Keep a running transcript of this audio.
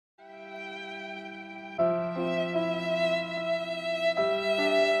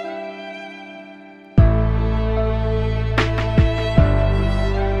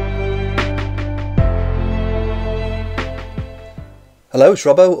Hello, it's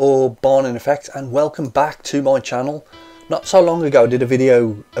Robbo, or Born in Effect, and welcome back to my channel. Not so long ago I did a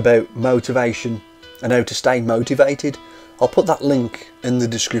video about motivation and how to stay motivated. I'll put that link in the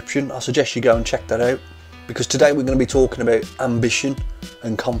description. I suggest you go and check that out, because today we're going to be talking about ambition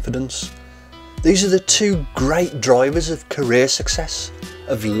and confidence. These are the two great drivers of career success,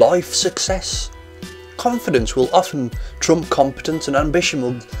 of life success. Confidence will often trump competence, and ambition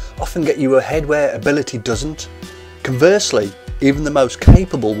will often get you ahead where ability doesn't. Conversely, even the most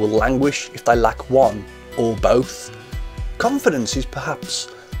capable will languish if they lack one or both. Confidence is perhaps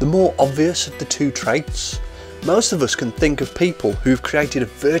the more obvious of the two traits. Most of us can think of people who've created a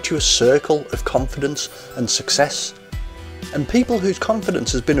virtuous circle of confidence and success, and people whose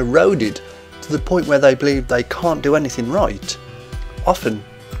confidence has been eroded to the point where they believe they can't do anything right, often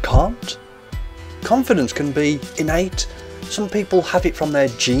can't. Confidence can be innate. Some people have it from their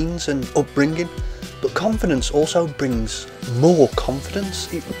genes and upbringing, but confidence also brings more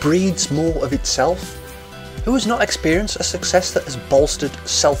confidence. It breeds more of itself. Who has not experienced a success that has bolstered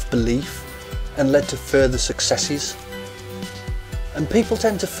self-belief and led to further successes? And people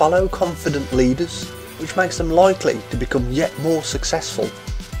tend to follow confident leaders, which makes them likely to become yet more successful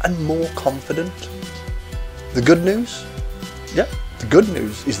and more confident. The good news? Yeah, the good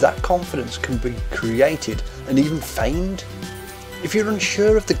news is that confidence can be created and even feigned. If you're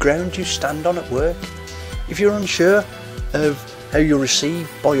unsure of the ground you stand on at work, if you're unsure of how you're received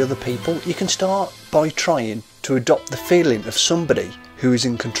by other people, you can start by trying to adopt the feeling of somebody who is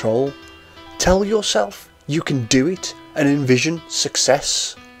in control. Tell yourself you can do it and envision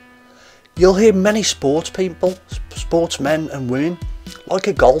success. You'll hear many sports people, sportsmen and women, like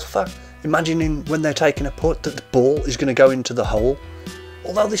a golfer, imagining when they're taking a putt that the ball is going to go into the hole.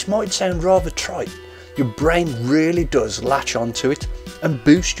 Although this might sound rather trite, your brain really does latch onto it and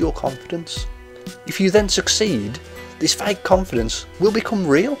boost your confidence. If you then succeed, this fake confidence will become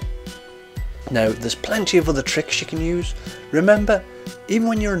real. Now, there's plenty of other tricks you can use. Remember, even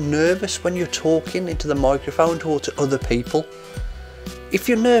when you're nervous, when you're talking into the microphone or to other people, if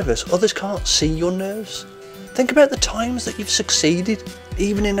you're nervous, others can't see your nerves. Think about the times that you've succeeded,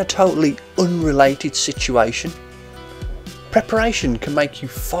 even in a totally unrelated situation. Preparation can make you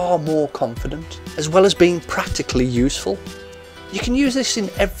far more confident, as well as being practically useful. You can use this in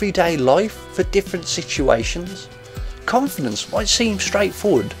everyday life for different situations. Confidence might seem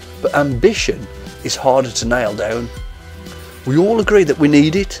straightforward, but ambition is harder to nail down. We all agree that we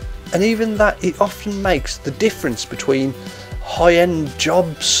need it, and even that it often makes the difference between high-end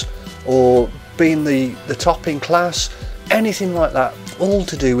jobs or being the top in class, anything like that, all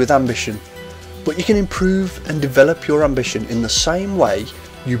to do with ambition. But you can improve and develop your ambition in the same way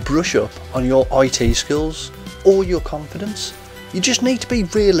you brush up on your IT skills or your confidence. You just need to be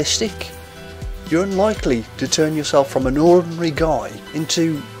realistic. You're unlikely to turn yourself from an ordinary guy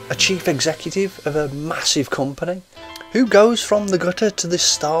into a chief executive of a massive company. Who goes from the gutter to the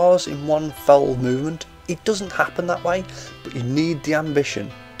stars in one fell movement? It doesn't happen that way, but you need the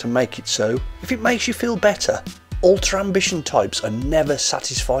ambition to make it so. If it makes you feel better, ultra ambition types are never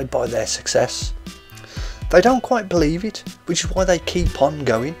satisfied by their success. They don't quite believe it, which is why they keep on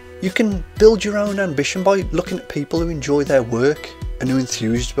going. You can build your own ambition by looking at people who enjoy their work and who are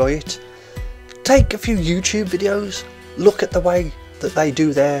enthused by it. Take a few YouTube videos, look at the way that they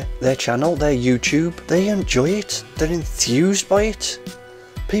do their channel, their YouTube. They enjoy it, they're enthused by it.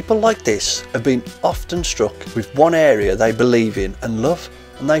 People like this have been often struck with one area they believe in and love,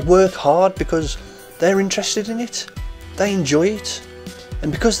 and they work hard because they're interested in it, they enjoy it,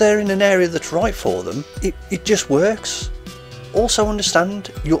 and because they're in an area that's right for them, it just works. Also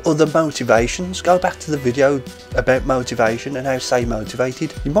understand your other motivations. Go back to the video about motivation and how to stay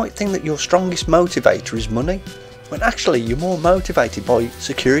motivated. You might think that your strongest motivator is money, when actually you're more motivated by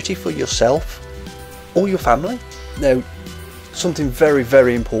security for yourself or your family. Now, something very,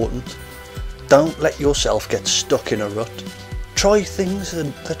 very important, don't let yourself get stuck in a rut. Try things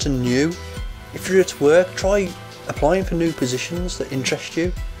that are new. If you're at work, try applying for new positions that interest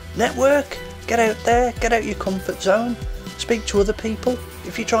you. Network, get out there, get out your comfort zone, speak to other people.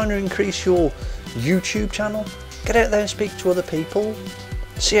 If you're trying to increase your YouTube channel, get out there and speak to other people.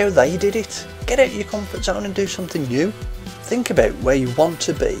 See how they did it. Get out your comfort zone and do something new. Think about where you want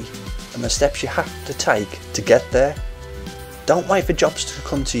to be and the steps you have to take to get there. Don't wait for jobs to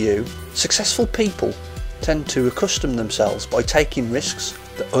come to you. Successful people tend to accustom themselves by taking risks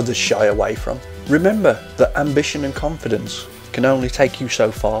that others shy away from. Remember that ambition and confidence can only take you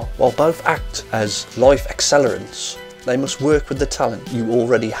so far. While both act as life accelerants, they must work with the talent you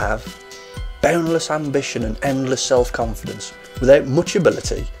already have. Boundless ambition and endless self-confidence without much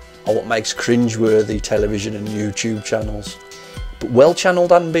ability are what makes cringe-worthy television and YouTube channels. But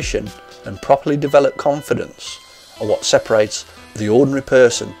well-channeled ambition and properly developed confidence are what separates the ordinary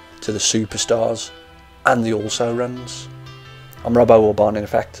person to the superstars and the also-rans. I'm Robbo, or Born in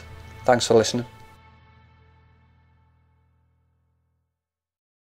Effect. Thanks for listening.